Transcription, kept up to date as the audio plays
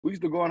We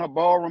used to go in her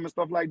ballroom and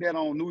stuff like that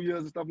on New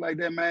Year's and stuff like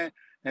that, man.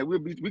 And we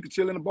could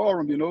chill in the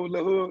ballroom, you know,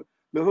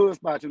 the hood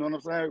spot, you know what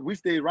I'm saying? We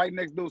stayed right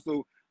next door,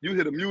 so you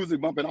hear the music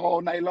bumping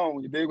all night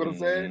long. You dig what I'm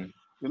saying?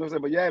 You know what I'm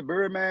saying? But yeah,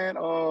 Birdman,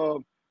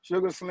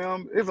 Sugar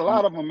Slim, it's a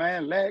lot of them,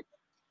 man. Lack,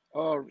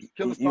 Killer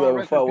Star, You ever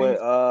rest in fuck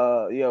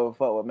peace.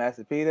 with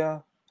Master P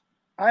though?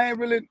 I ain't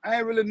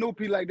really know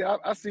P like that.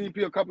 I seen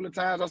P a couple of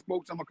times. I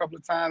spoke to him a couple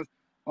of times.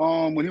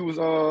 When he was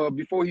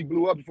before he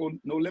blew up, before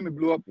No Limit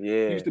blew up,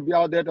 Yeah. he used to be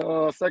out there at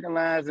the second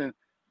lines and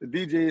the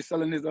DJ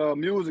selling his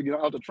music, you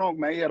know, out the trunk,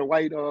 man. He had a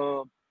white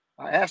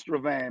Astra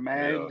van,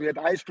 man. Yeah. He had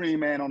the ice cream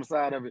man on the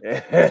side of it.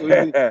 So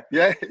he,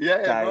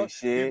 Type bro.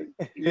 shit.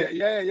 He used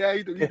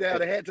to have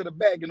the hat to the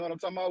back, you know what I'm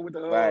talking about, with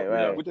the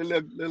Right. with the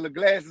little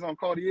glasses on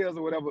Cartiers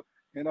or whatever.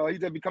 And he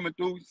just be coming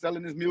through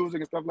selling his music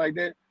and stuff like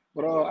that.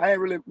 But I ain't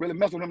really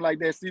mess with him like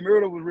that. C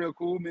Murder was real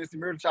cool. Me and C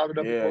Murder chopped it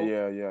up before.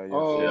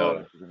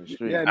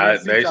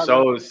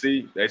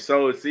 They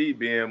showed C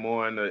being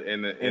more in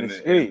the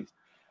streets.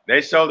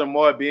 They showed them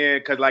more being,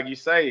 because like you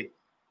say,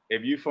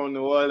 if you from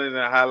New Orleans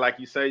and how, like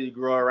you say, you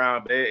grow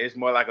around, it's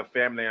more like a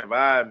family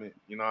environment.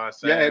 You know what I'm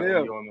saying? Yeah,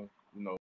 it is. You know,